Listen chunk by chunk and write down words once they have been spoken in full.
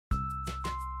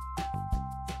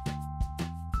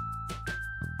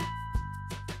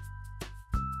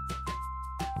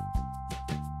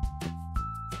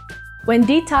When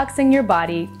detoxing your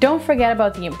body, don't forget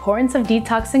about the importance of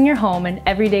detoxing your home and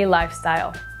everyday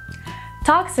lifestyle.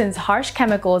 Toxins, harsh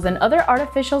chemicals, and other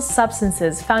artificial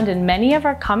substances found in many of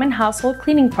our common household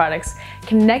cleaning products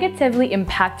can negatively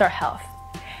impact our health.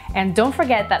 And don't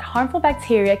forget that harmful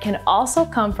bacteria can also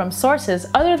come from sources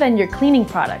other than your cleaning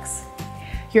products.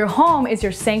 Your home is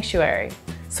your sanctuary,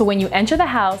 so when you enter the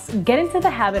house, get into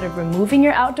the habit of removing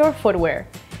your outdoor footwear.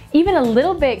 Even a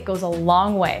little bit goes a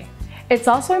long way. It's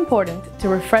also important to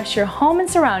refresh your home and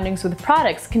surroundings with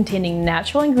products containing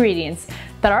natural ingredients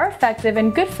that are effective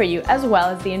and good for you as well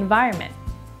as the environment.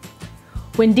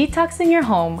 When detoxing your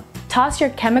home, toss your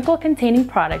chemical-containing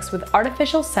products with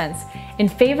artificial scents in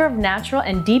favor of natural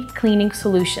and deep cleaning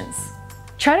solutions.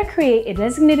 Try to create a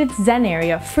designated Zen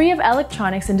area free of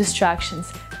electronics and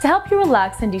distractions to help you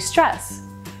relax and de-stress.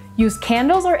 Use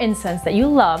candles or incense that you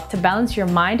love to balance your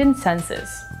mind and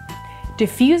senses.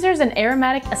 Diffusers and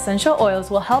aromatic essential oils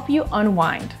will help you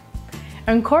unwind.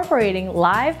 Incorporating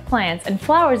live plants and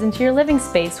flowers into your living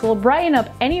space will brighten up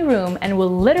any room and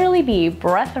will literally be a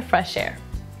breath of fresh air.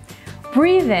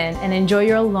 Breathe in and enjoy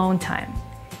your alone time,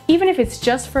 even if it's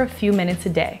just for a few minutes a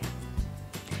day.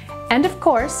 And of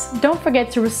course, don't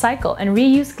forget to recycle and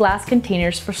reuse glass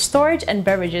containers for storage and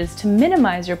beverages to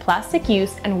minimize your plastic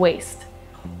use and waste.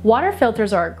 Water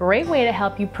filters are a great way to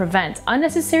help you prevent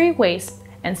unnecessary waste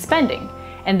and spending,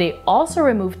 and they also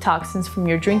remove toxins from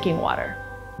your drinking water.